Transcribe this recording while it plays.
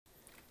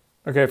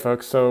Okay,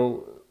 folks,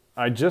 so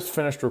I just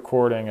finished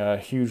recording a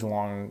huge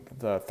long,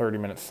 the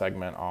 30-minute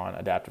segment on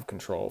adaptive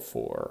control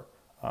for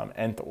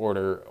nth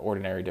order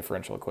ordinary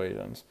differential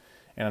equations.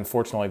 And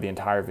unfortunately, the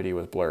entire video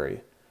was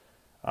blurry.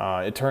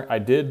 I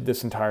did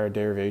this entire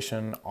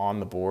derivation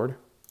on the board.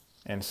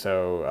 And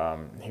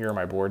so here are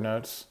my board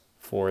notes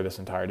for this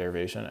entire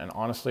derivation. And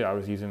honestly, I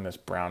was using this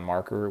brown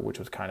marker, which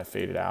was kind of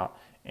faded out.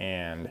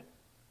 And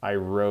I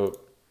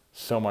wrote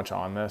so much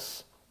on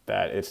this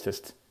that it's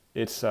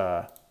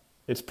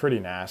pretty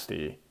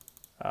nasty,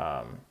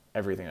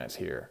 everything that's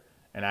here.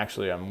 And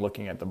actually, I'm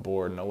looking at the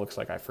board, and it looks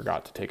like I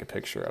forgot to take a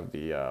picture of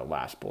the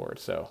last board.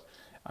 So,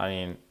 I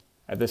mean,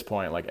 at this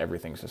point, like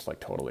everything's just like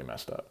totally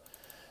messed up.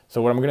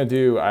 So what I'm gonna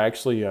do, I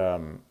actually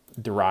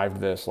derived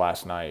this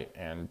last night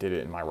and did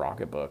it in my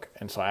Rocketbook.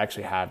 And so I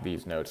actually have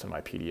these notes in my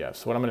PDF.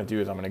 So what I'm gonna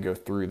do is I'm gonna go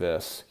through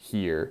this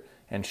here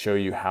and show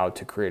you how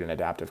to create an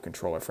adaptive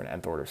controller for an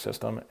nth order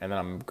system. And then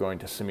I'm going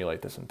to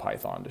simulate this in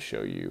Python to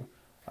show you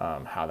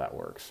how that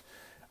works.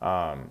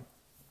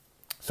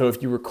 So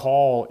if you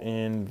recall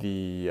in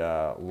the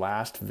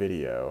last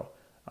video,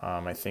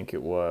 I think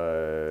it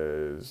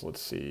was,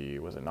 let's see,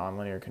 was it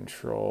nonlinear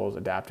controls,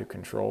 adaptive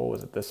control?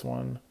 Was it this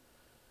one?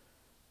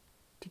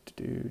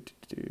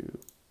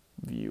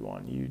 View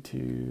on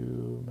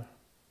YouTube.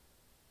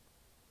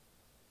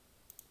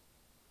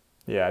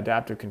 Yeah,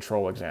 adaptive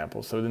control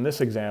example. So in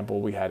this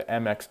example, we had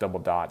mx double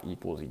dot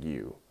equals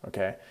u,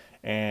 okay?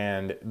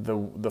 And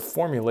the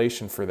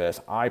formulation for this,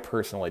 I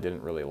personally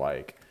didn't really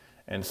like.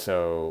 And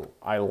so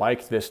I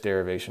liked this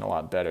derivation a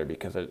lot better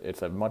because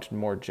it's a much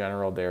more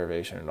general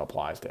derivation and it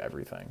applies to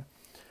everything.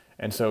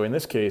 And so in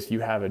this case,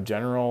 you have a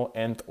general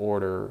nth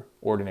order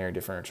ordinary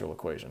differential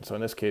equation. So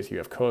in this case, you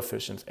have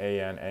coefficients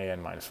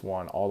an minus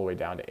 1, all the way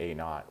down to a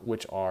naught,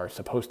 which are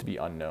supposed to be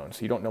unknown.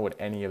 So you don't know what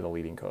any of the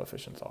leading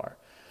coefficients are.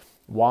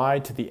 Y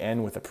to the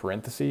n with a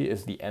parenthesis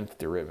is the nth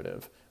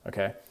derivative,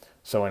 okay?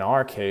 So in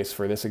our case,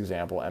 for this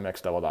example,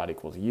 mx double dot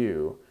equals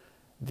u,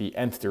 the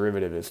nth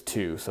derivative is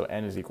 2, so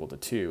n is equal to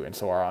 2. And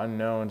so our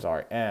unknowns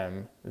are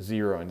m,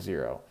 0, and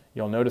 0.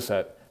 You'll notice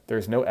that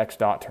there's no x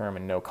dot term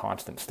and no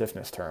constant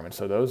stiffness term. And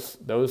so those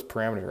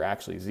parameters are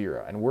actually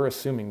 0. And we're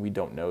assuming we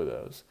don't know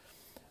those.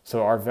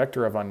 So our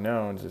vector of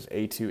unknowns is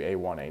a2,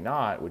 a1, a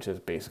naught, which is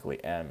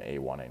basically m,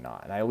 a1, a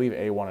naught. And I leave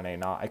a1 and a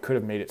naught. I could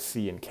have made it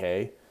c and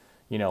k,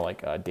 you know,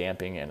 like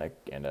damping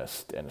and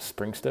a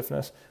spring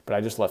stiffness, but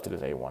I just left it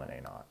as a1 and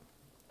a naught.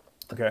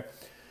 Okay.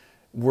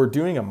 We're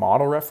doing a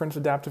model reference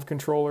adaptive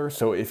controller.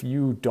 So if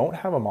you don't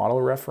have a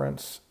model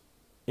reference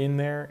in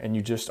there and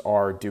you just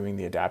are doing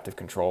the adaptive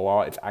control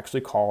law, it's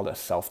actually called a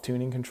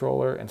self-tuning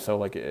controller. And so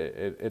like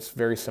it's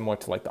very similar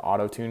to like the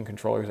auto-tune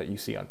controllers that you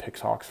see on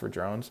Pixhawks for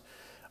drones.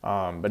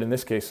 But in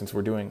this case, since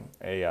we're doing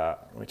a,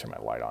 let me turn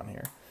my light on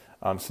here.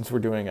 Since we're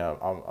doing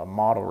a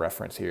model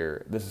reference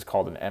here, this is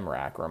called an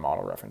MRAC, or a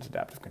model reference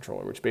adaptive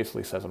controller, which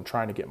basically says I'm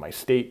trying to get my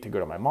state to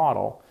go to my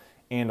model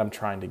and I'm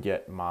trying to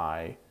get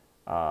my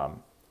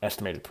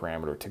estimated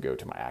parameter to go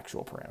to my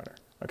actual parameter,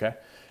 okay?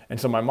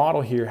 And so my model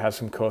here has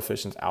some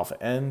coefficients alpha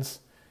n's,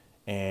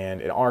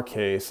 and in our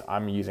case,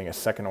 I'm using a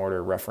second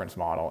order reference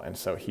model, and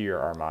so here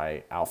are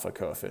my alpha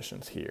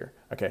coefficients here,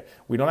 okay?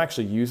 We don't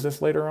actually use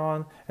this later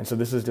on, and so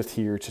this is just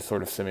here to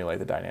sort of simulate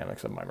the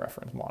dynamics of my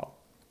reference model.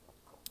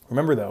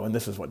 Remember though, and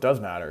this is what does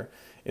matter,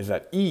 is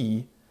that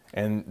E,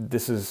 and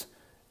this is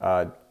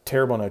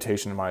terrible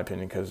notation in my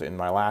opinion, because in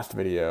my last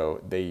video,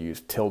 they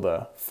used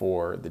tilde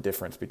for the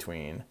difference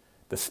between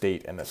the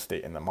state and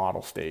the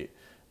model state,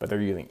 but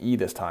they're using E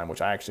this time, which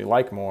I actually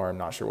like more. I'm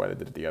not sure why they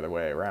did it the other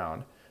way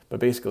around, but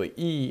basically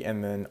E,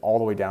 and then all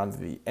the way down to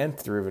the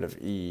nth derivative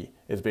of E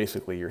is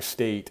basically your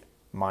state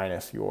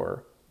minus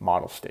your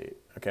model state,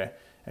 okay?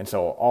 And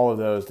so all of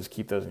those, just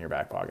keep those in your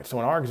back pocket. So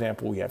in our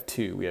example, we have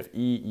two. We have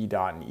E, E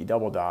dot, and E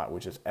double dot,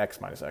 which is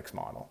X minus X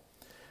model.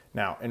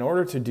 Now, in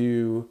order to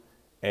do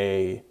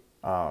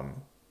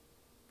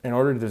in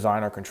order to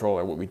design our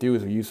controller, what we do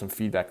is we use some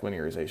feedback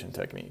linearization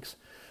techniques.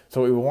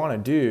 So what we want to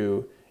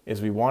do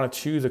is we want to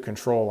choose a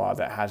control law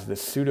that has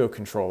this pseudo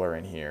controller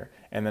in here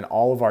and then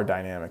all of our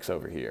dynamics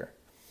over here.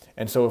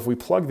 And so if we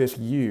plug this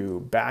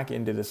U back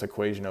into this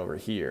equation over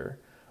here,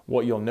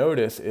 what you'll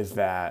notice is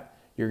that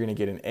you're going to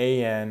get an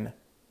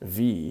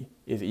ANV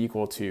is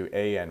equal to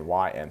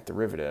ANY nth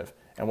derivative.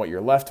 And what you're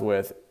left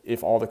with,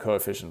 if all the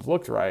coefficients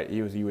looked right,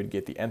 you would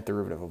get the nth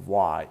derivative of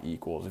Y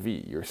equals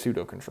V, your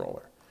pseudo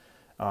controller.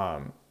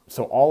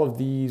 So all of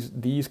these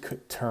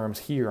terms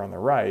here on the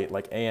right,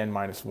 like an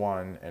minus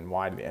 1 and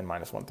y to the n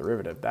minus 1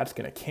 derivative, that's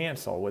going to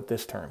cancel with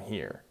this term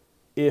here.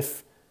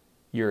 If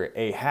your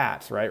a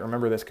hats, right?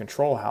 Remember this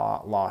control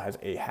law has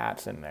a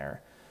hats in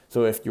there.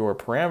 So if your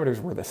parameters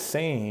were the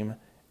same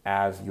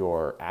as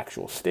your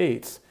actual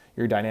states,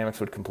 your dynamics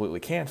would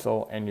completely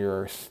cancel and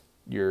your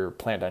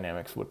plant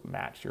dynamics would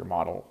match your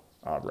model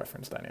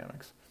reference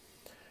dynamics.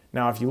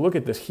 Now, if you look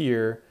at this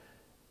here,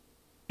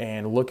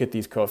 and look at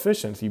these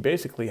coefficients, you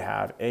basically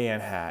have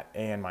an hat,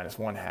 an minus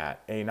 1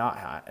 hat, a naught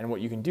hat. And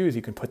what you can do is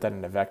you can put that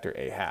in a vector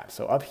a hat.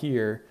 So up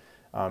here,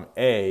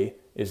 a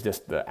is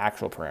just the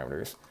actual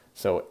parameters.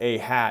 So a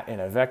hat in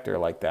a vector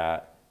like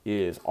that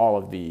is all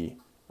of the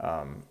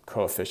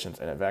coefficients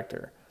in a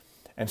vector.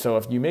 And so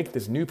if you make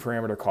this new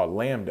parameter called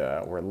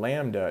lambda, where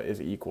lambda is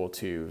equal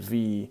to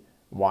v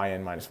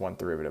yn minus 1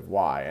 derivative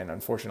y, and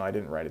unfortunately I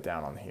didn't write it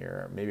down on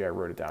here. Maybe I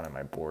wrote it down in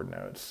my board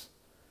notes.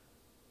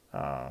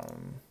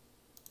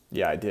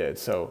 Yeah, I did.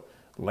 So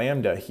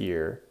lambda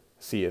here,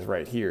 C is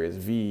right here, is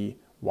v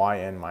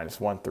yn minus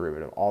 1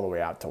 derivative all the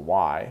way out to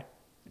y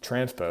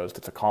transposed.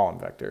 It's a column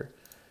vector.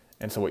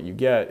 And so what you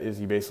get is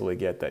you basically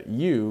get that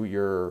u,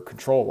 your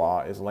control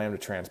law, is lambda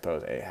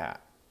transpose a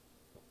hat.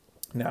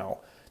 Now,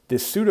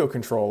 this pseudo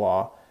control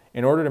law,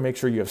 in order to make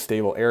sure you have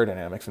stable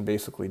aerodynamics and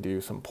basically do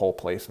some pole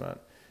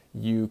placement,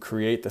 you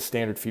create the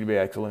standard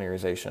feedback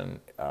linearization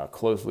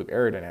closed loop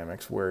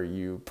aerodynamics where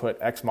you put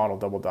x model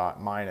double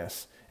dot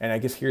minus, and I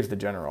guess here's the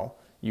general,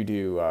 you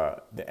do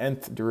the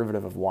nth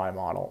derivative of y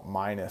model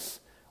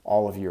minus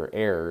all of your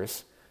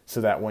errors,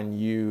 so that when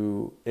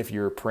you, if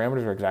your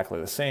parameters are exactly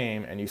the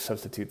same and you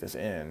substitute this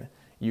in,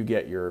 you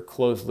get your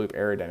closed loop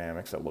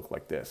aerodynamics that look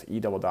like this: E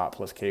double dot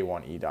plus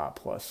K1 E dot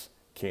plus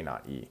K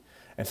naught E.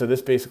 And so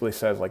this basically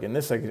says, like in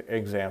this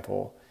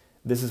example,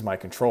 this is my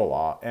control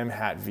law, m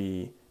hat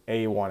v,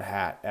 a1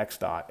 hat x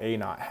dot, a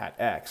naught hat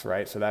x,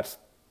 right? So that's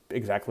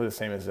exactly the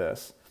same as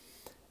this.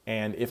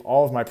 And if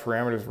all of my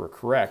parameters were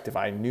correct, if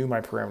I knew my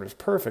parameters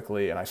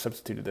perfectly and I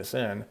substituted this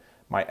in,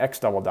 my x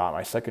double dot,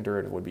 my second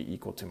derivative, would be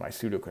equal to my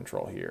pseudo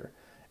control here.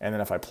 And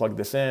then if I plugged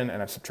this in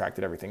and I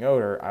subtracted everything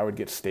over, I would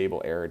get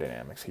stable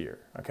aerodynamics here,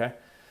 okay?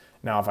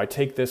 Now if I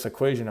take this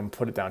equation and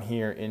put it down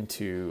here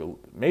into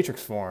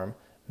matrix form,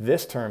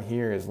 this term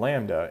here is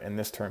lambda and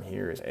this term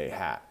here is a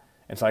hat.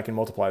 And so I can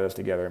multiply those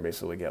together and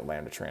basically get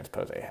lambda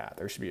transpose a hat.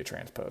 There should be a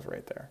transpose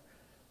right there.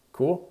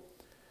 Cool?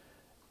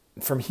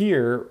 From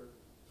here,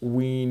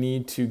 we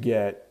need to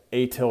get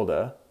a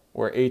tilde,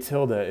 where a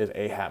tilde is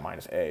a hat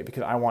minus a,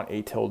 because I want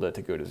a tilde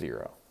to go to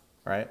 0,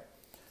 right?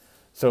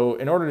 So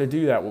in order to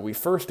do that, what we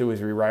first do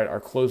is rewrite our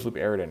closed loop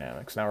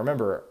aerodynamics. Now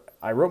remember,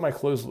 I wrote my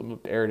closed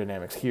loop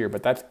aerodynamics here,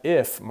 but that's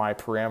if my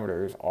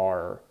parameters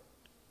are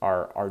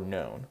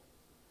known.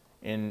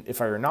 And if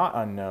I are not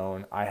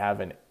unknown, I have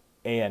an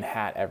an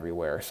hat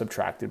everywhere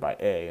subtracted by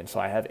a, and so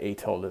I have a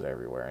tildes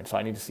everywhere, and so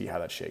I need to see how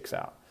that shakes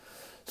out.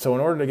 So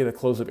in order to get a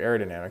closed loop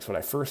aerodynamics, what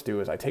I first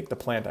do is I take the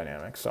plant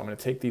dynamics. So I'm going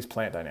to take these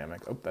plant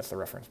dynamics. Oh, that's the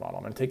reference model.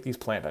 I'm going to take these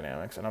plant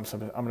dynamics, and I'm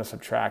going to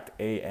subtract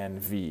a and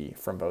v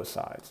from both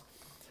sides.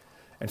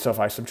 And so if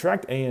I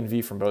subtract a and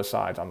v from both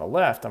sides, on the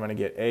left, I'm going to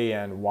get a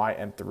n y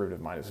nth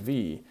derivative minus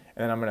v,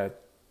 and then I'm going to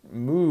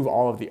move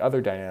all of the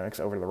other dynamics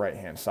over to the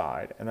right-hand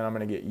side, and then I'm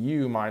going to get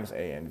u minus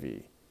a and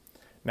v.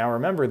 Now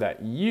remember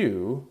that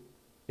u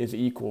is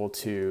equal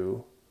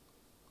to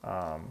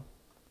a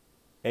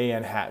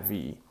n hat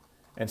v.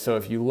 And so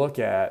if you look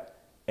at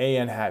a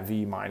n hat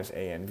v minus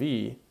a n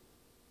v,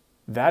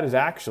 that is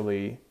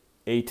actually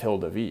a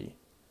tilde v.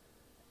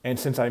 And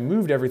since I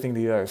moved everything to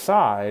the other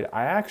side,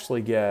 I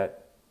actually get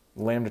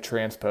lambda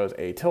transpose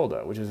a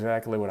tilde, which is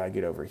exactly what I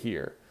get over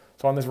here.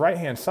 So on this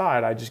right-hand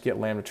side, I just get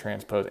lambda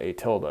transpose a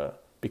tilde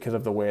because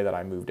of the way that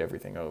I moved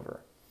everything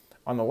over.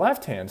 On the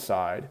left-hand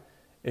side,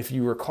 if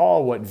you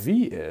recall what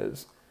v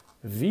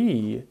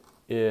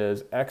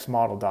is x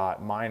model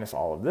dot minus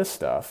all of this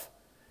stuff.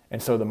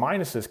 And so the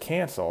minuses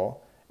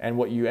cancel, and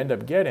what you end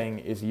up getting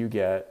is you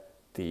get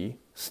the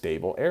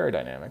stable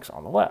aerodynamics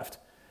on the left.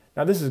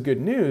 Now this is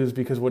good news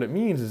because what it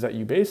means is that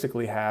you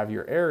basically have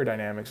your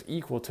aerodynamics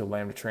equal to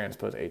lambda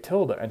transpose a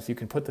tilde, and so you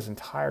can put this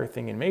entire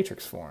thing in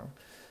matrix form.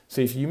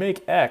 So if you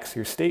make x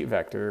your state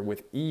vector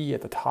with e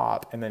at the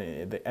top and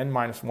then the n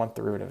minus 1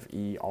 derivative of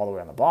e all the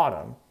way on the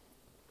bottom,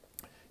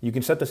 you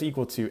can set this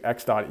equal to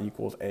x dot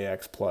equals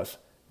ax plus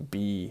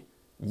bu,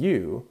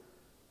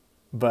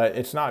 but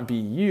it's not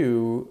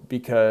bu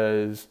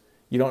because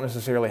you don't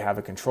necessarily have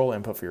a control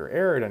input for your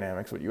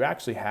aerodynamics. What you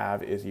actually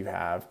have is you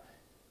have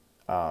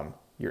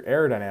your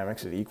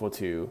aerodynamics is equal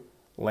to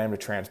lambda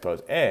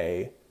transpose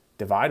a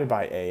divided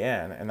by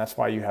an, and that's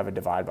why you have a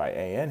divide by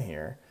an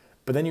here.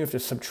 But then you have to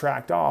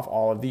subtract off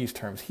all of these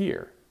terms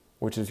here,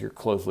 which is your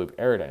closed loop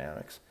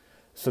aerodynamics.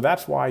 So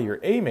that's why your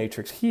A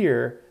matrix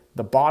here,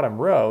 the bottom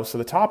row, so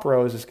the top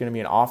row is just going to be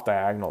an off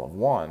diagonal of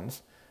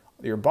 1s.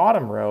 Your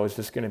bottom row is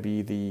just going to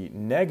be the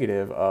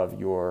negative of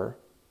your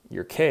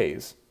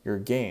Ks, your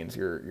gains,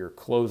 your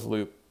closed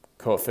loop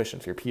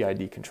coefficients, your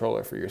PID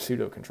controller for your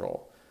pseudo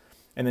control.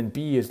 And then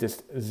B is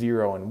just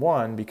 0 and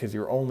 1 because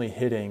you're only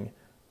hitting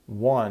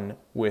 1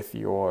 with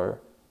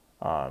your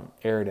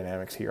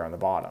aerodynamics here on the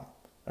bottom.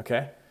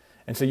 Okay?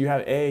 And so you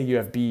have A, you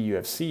have B, you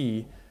have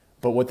C,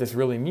 but what this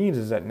really means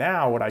is that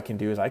now what I can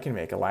do is I can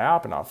make a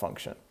Lyapunov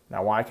function.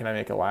 Now why can I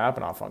make a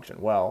Lyapunov function?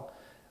 Well,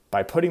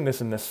 by putting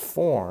this in this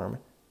form,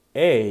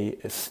 A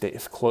is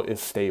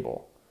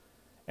stable.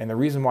 And the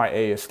reason why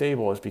A is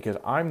stable is because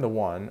I'm the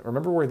one,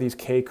 remember where these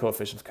K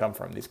coefficients come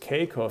from. These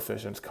K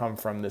coefficients come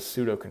from this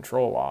pseudo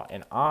control law,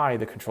 and I,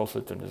 the control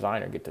system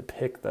designer, get to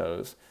pick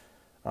those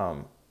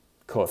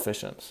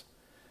coefficients.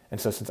 And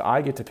so since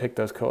I get to pick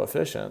those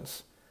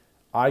coefficients,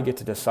 I get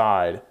to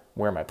decide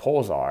where my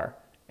poles are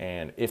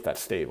and if that's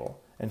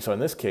stable. And so in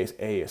this case,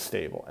 A is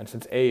stable. And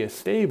since A is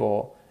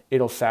stable,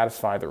 it'll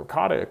satisfy the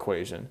ricotta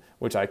equation,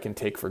 which I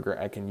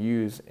can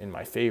use in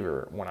my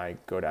favor when I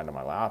go down to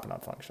my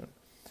Lyapunov function.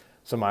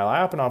 So my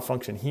Lyapunov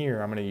function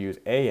here, I'm going to use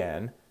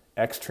an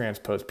x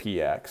transpose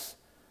px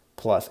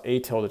plus a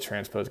tilde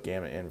transpose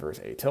gamma inverse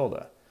a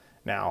tilde.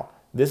 Now,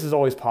 this is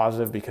always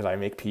positive because I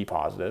make p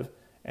positive,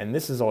 and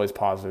this is always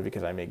positive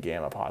because I make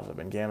gamma positive,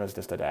 and gamma is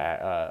just a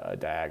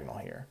diagonal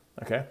here,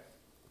 okay?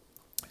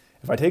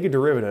 If I take a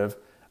derivative,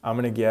 I'm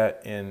going to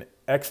get an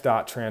x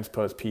dot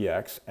transpose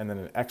px and then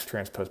an x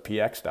transpose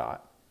px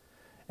dot.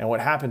 And what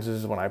happens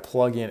is when I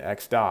plug in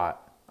x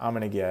dot, I'm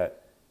going to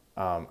get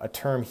a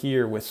term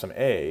here with some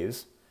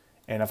a's.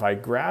 And if I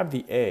grab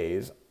the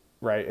a's,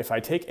 right, if I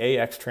take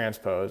ax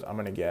transpose, I'm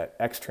going to get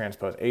x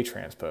transpose a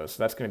transpose.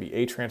 So that's going to be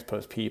a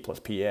transpose p plus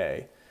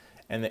pa.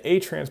 And the a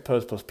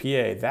transpose plus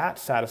pa, that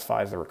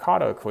satisfies the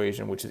ricotta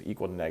equation, which is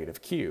equal to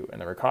negative q.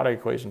 And the ricotta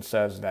equation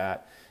says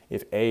that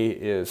if a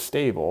is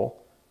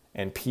stable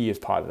and p is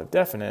positive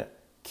definite,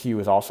 q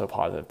is also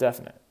positive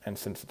definite. And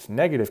since it's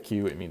negative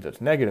q, it means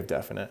it's negative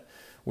definite,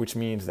 which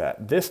means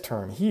that this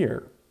term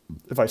here,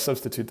 if I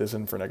substitute this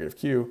in for negative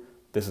q,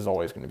 this is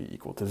always going to be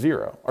equal to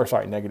 0. Or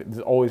sorry, negative, this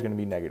is always going to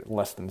be negative,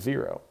 less than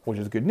 0, which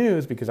is good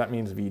news because that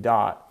means v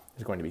dot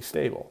is going to be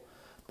stable.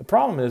 The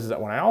problem is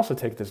that when I also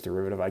take this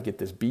derivative, I get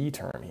this b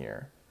term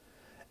here.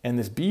 And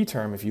this b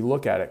term, if you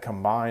look at it,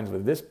 combines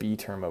with this b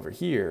term over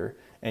here,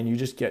 and you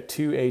just get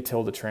 2a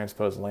tilde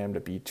transpose lambda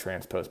b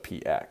transpose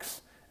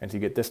px. And so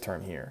you get this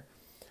term here.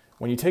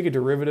 When you take a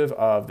derivative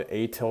of the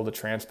a tilde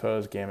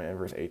transpose gamma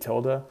inverse a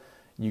tilde,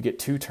 you get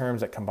two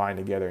terms that combine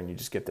together, and you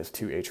just get this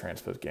 2a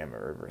transpose gamma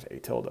inverse a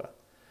tilde.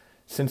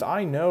 Since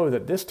I know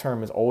that this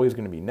term is always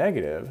going to be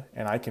negative,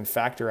 and I can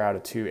factor out a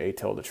 2a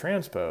tilde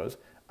transpose,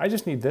 I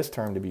just need this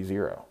term to be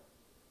 0,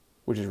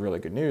 which is really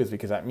good news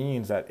because that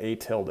means that a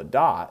tilde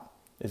dot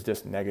is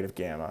just negative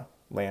gamma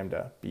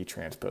lambda b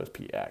transpose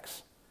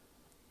px.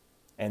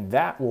 And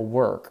that will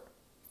work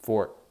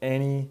for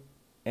any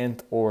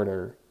nth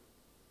order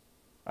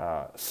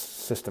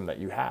system that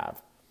you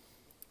have.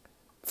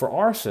 For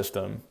our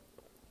system,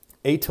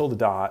 a tilde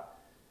dot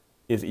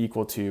is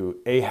equal to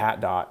a hat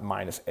dot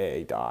minus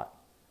a dot.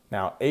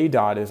 Now, a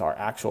dot is our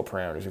actual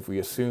parameters. If we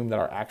assume that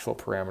our actual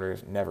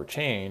parameters never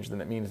change, then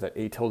that means that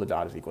a tilde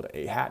dot is equal to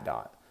a hat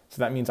dot.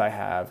 So that means I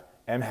have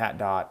m hat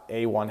dot,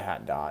 a1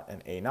 hat dot,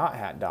 and a naught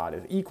hat dot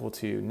is equal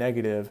to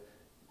negative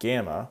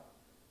gamma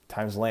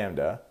times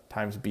lambda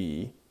times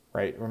b,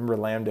 right? Remember,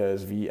 lambda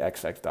is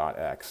vxx dot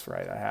x,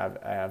 right? I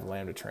have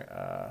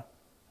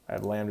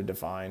lambda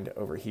defined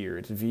over here.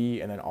 It's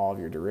v and then all of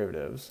your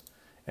derivatives.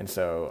 And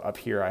so up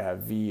here I have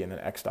v and then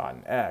x dot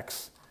and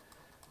x.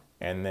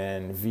 And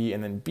then v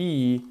and then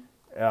b,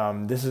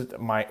 this is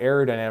my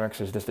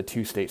aerodynamics is just a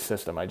two-state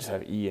system. I just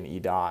have e and e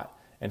dot.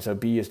 And so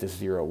b is just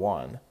 0,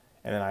 1.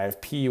 And then I have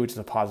p, which is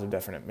a positive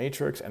definite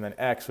matrix, and then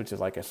x, which is,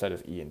 like I said,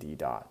 is e and d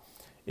dot.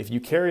 If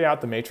you carry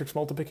out the matrix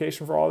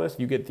multiplication for all this,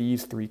 you get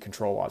these three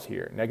control laws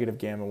here: negative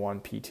gamma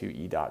 1 p2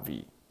 e dot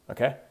v.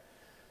 Okay?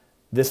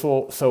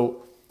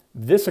 So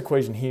this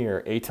equation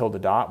here, a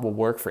tilde dot, will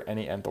work for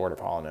any nth order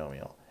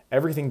polynomial.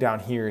 Everything down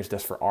here is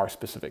just for our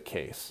specific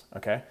case.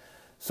 Okay?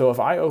 So if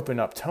I open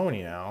up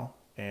Tony now,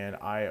 and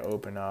I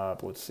open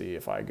up, let's see,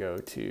 if I go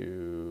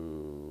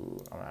to,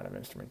 I'm out of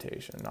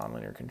instrumentation,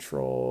 nonlinear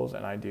controls,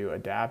 and I do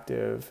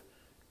adaptive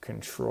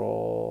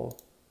control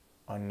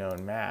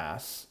unknown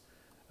mass,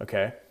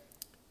 okay?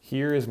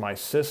 Here is my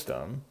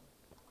system.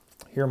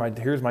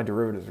 Here's my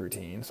derivatives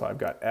routine. So I've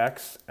got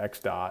x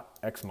dot,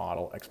 x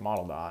model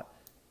dot,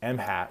 m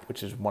hat,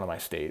 which is one of my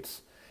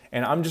states.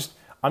 And I'm just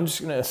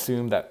gonna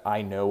assume that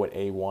I know what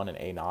A1 and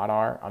A naught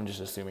are. I'm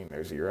just assuming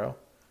they're 0.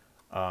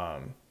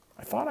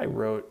 I thought I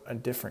wrote a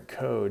different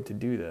code to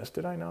do this.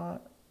 Did I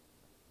not?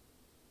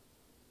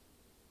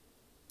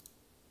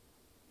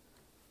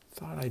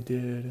 Thought I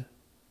did.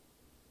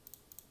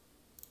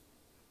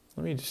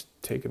 Let me just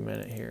take a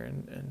minute here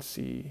and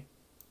see.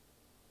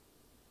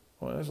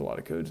 Well, there's a lot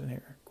of codes in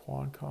here.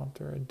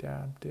 Quadcopter,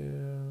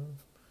 adaptive.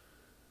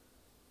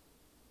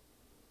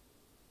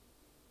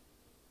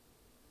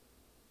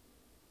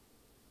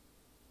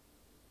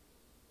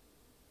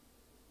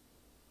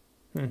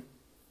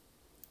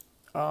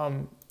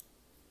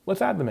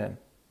 Let's add them in,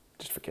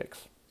 just for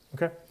kicks,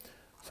 okay?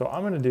 So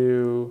I'm gonna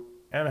do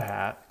m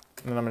hat,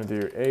 and then I'm gonna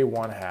do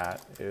a1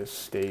 hat is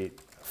state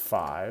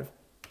 5,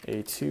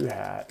 a2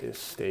 hat is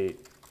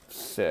state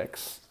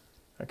 6,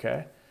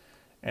 okay?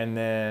 And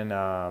then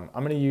I'm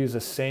gonna use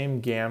the same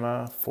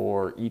gamma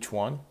for each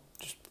one,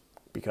 just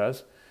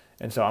because.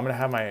 And so I'm gonna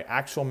have my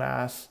actual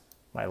mass,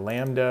 my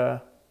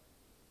lambda.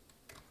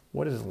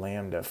 What is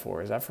lambda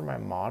for? Is that for my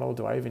model?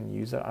 Do I even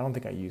use that? I don't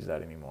think I use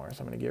that anymore, so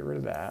I'm gonna get rid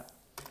of that.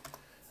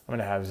 I'm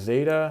going to have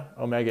zeta,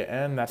 omega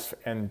n,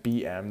 and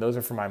bm. Those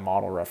are for my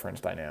model reference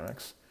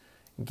dynamics.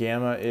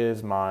 Gamma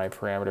is my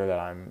parameter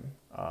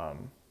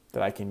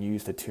that I can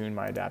use to tune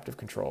my adaptive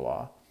control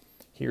law.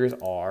 Here's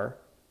r.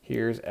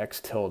 Here's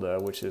x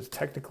tilde, which is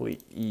technically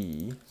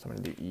e. So I'm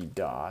going to do e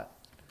dot.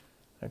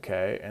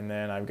 Okay, and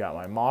then I've got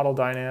my model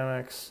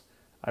dynamics.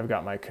 I've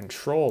got my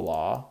control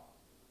law.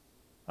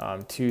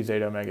 2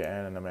 zeta omega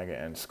n and omega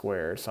n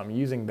squared. So I'm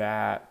using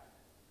that.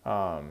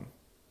 I'm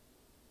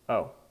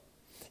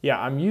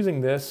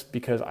using this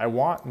because I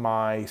want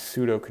my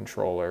pseudo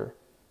controller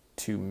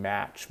to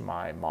match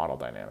my model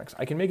dynamics.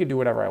 I can make it do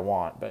whatever I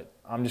want, but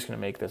I'm just going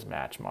to make this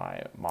match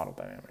my model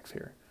dynamics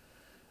here.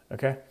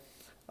 Okay.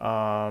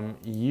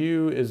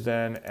 U is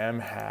then m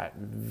hat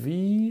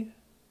v.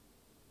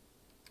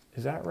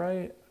 Is that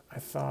right? I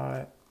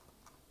thought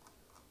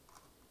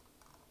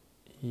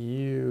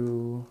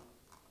U.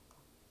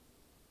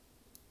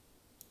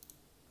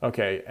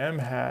 Okay,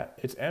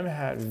 it's m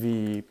hat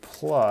v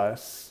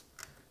plus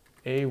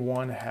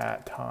a1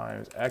 hat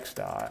times x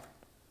dot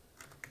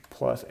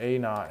plus a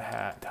naught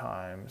hat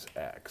times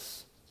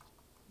x.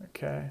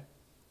 Okay.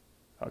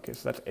 Okay,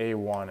 so that's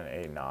a1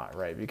 and a naught,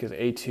 right? Because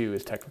a2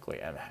 is technically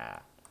m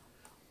hat.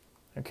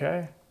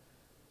 Okay.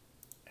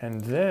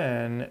 And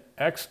then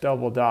x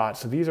double dot,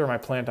 so these are my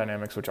plant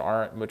dynamics, which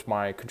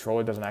my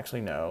controller doesn't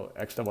actually know.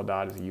 X double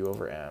dot is u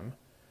over m.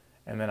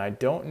 And then I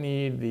don't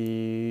need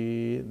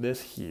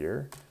this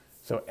here.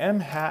 So m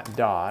hat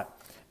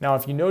dot, now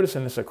if you notice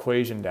in this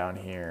equation down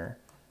here,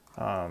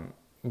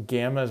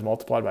 gamma is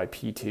multiplied by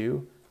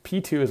P2.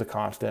 P2 is a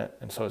constant,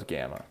 and so is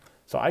gamma.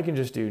 So I can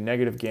just do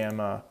negative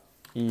gamma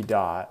E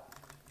dot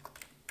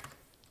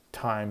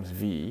times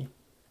V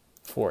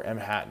for m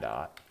hat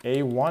dot.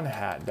 A1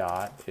 hat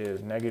dot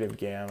is negative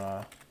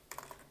gamma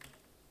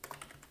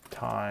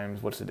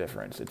times, what's the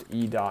difference? It's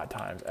E dot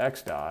times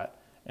X dot.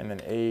 And then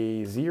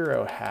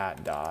A0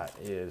 hat dot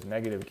is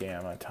negative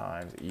gamma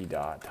times E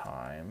dot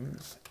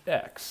times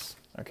X.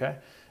 Okay?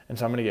 And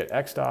so I'm going to get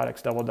X dot,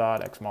 X double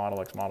dot, X model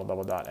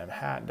double dot, M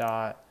hat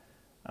dot.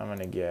 I'm going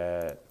to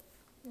get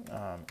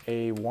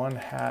A1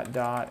 hat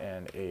dot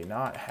and A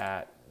naught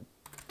hat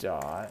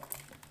dot.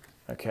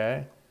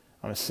 Okay?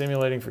 I'm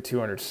simulating for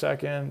 200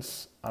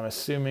 seconds. I'm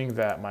assuming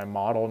that my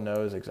model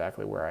knows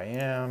exactly where I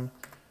am.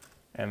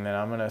 And then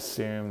I'm going to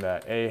assume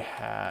that A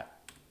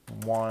hat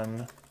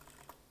 1,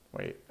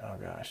 wait, oh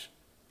gosh.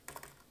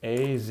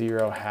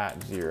 A0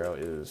 hat 0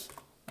 is,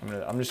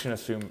 I'm just going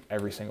to assume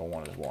every single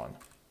one is 1.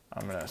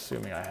 I'm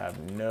assuming I have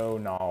no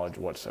knowledge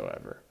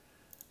whatsoever.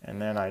 And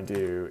then I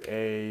do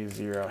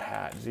A0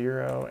 hat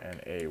 0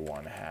 and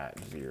A1 hat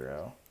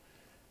 0.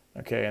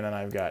 Okay, and then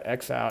I've got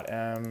X out,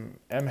 M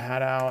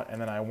hat out,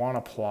 and then I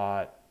want to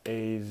plot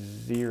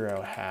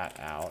A0 hat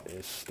out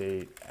is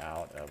state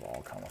out of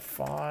all comma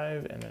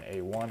 5, and then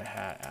A1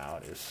 hat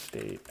out is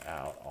state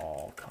out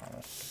all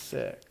comma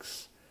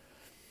 6.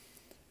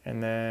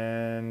 And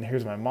then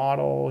here's my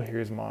model,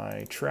 here's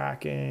my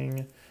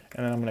tracking,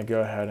 and then I'm going to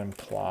go ahead and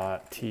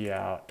plot T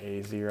out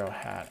A0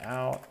 hat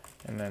out,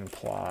 and then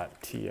plot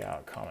T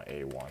out comma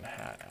A1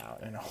 hat out.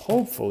 And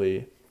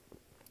hopefully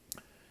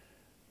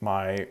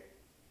my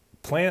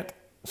plant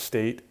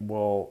state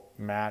will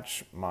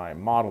match my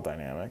model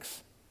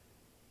dynamics,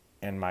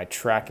 and my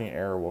tracking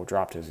error will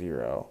drop to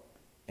 0,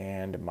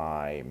 and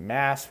my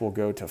mass will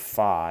go to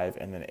 5,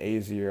 and then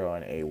A0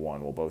 and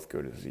A1 will both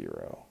go to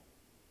 0.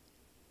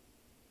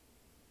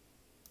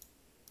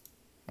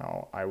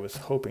 Now, I was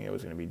hoping it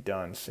was going to be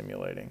done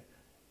simulating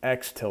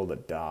X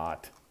tilde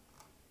dot.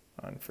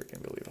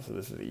 Unfreaking believable. So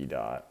this is E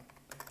dot,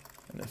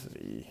 and this is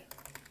E.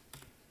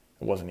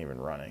 It wasn't even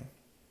running.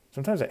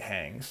 Sometimes it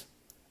hangs.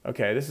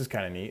 Okay, this is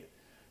kind of neat.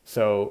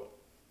 So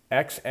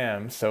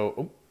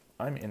XM,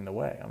 I'm in the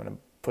way. I'm going to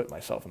put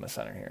myself in the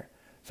center here.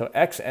 So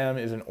XM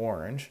is an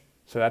orange.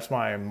 So that's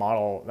my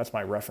model, that's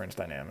my reference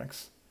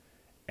dynamics.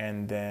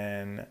 And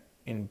then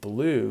in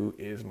blue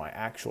is my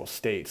actual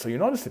state. So you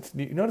notice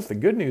the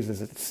good news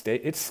is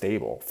it's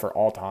stable for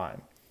all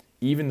time,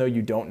 even though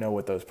you don't know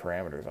what those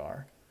parameters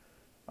are.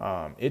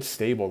 It's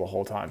stable the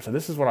whole time. So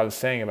this is what I was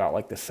saying about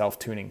like the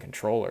self-tuning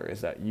controller,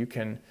 is that you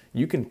can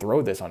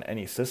throw this on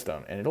any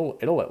system and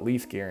it'll at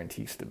least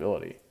guarantee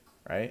stability,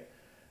 right?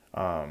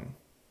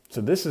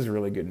 So this is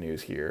really good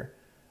news here.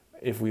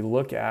 If we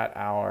look at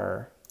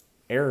our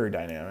error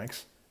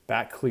dynamics,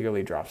 that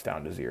clearly drops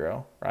down to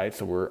 0, right?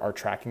 So our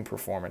tracking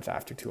performance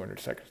after 200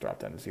 seconds dropped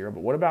down to 0.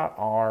 But what about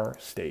our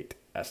state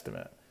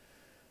estimate?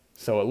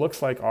 So it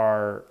looks like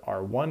our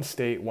one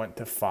state went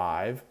to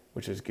 5,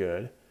 which is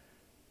good.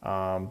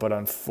 But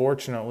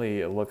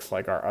unfortunately, it looks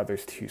like our other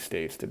 2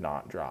 states did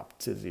not drop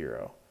to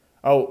 0.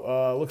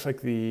 Oh, it looks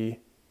like the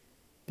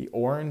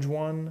orange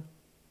one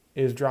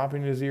is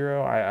dropping to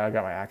 0. I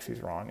got my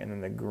axes wrong. And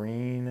then the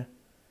green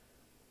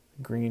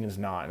is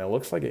not. And it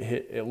looks like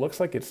it looks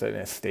like it's in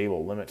a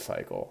stable limit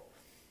cycle.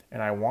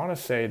 And I want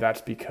to say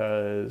that's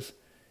because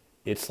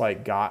it's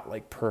like got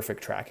like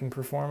perfect tracking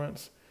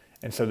performance.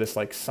 And so this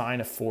like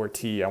sine of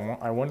 4t,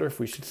 I wonder if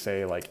we should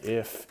say like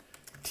if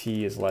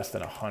t is less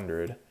than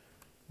 100,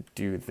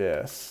 do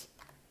this,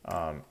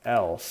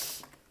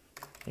 else,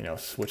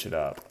 switch it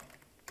up.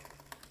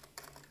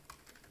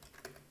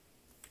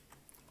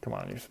 Come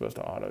on, you're supposed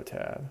to auto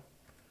tab.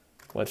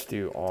 Let's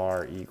do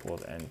r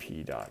equals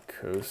np dot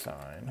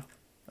cosine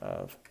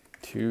of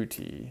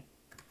 2t.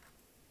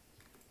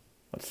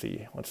 Let's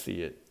see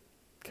it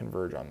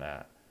converge on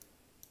that.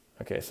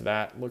 Okay, so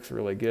that looks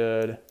really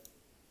good.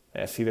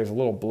 Yeah, see there's a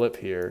little blip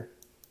here.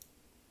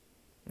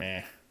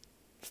 Meh,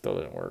 still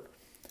didn't work.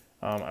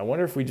 I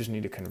wonder if we just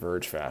need to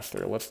converge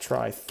faster. Let's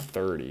try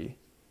 30.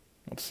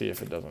 Let's see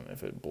if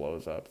it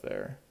blows up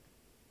there.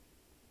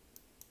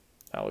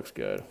 That looks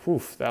good.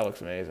 Whew, that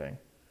looks amazing.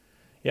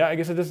 Yeah, I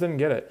guess I just didn't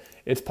get it.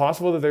 It's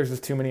possible that there's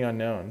just too many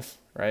unknowns,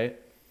 right?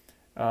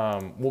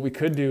 What we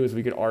could do is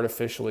we could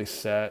artificially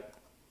set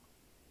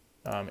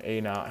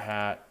a naught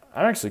hat.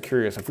 I'm actually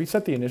curious, if we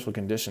set the initial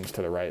conditions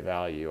to the right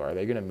value, are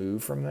they going to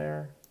move from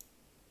there?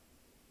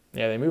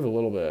 Yeah, they move a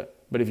little bit.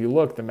 But if you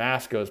look, the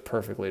mass goes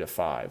perfectly to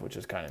 5, which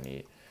is kind of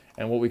neat.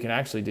 And what we can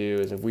actually do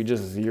is if we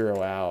just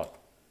zero out,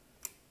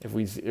 if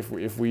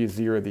we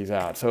zero these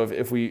out, so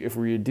if we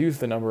reduce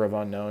the number of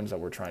unknowns that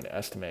we're trying to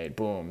estimate,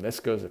 boom, this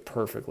goes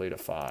perfectly to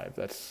 5.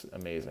 That's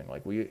amazing.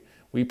 Like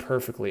we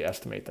perfectly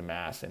estimate the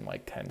mass in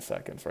like 10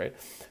 seconds, right?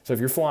 So if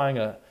you're flying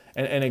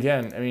and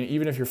again, I mean,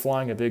 even if you're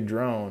flying a big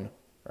drone,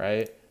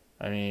 right?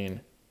 I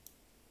mean,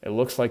 it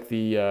looks like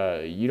you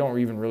don't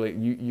even really,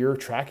 your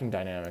tracking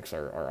dynamics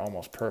are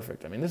almost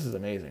perfect. I mean, this is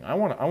amazing. I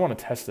want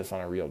to test this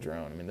on a real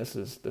drone. I mean, this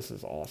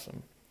is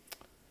awesome.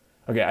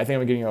 Okay, I think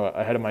I'm getting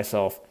ahead of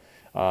myself.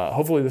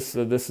 Hopefully this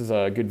is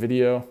a good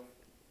video.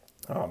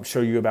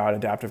 Show you about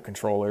adaptive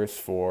controllers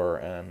for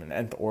an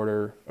nth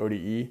order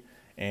ODE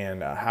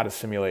and how to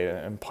simulate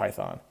it in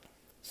Python.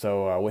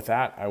 So with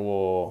that, I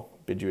will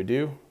bid you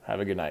adieu. Have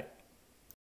a good night.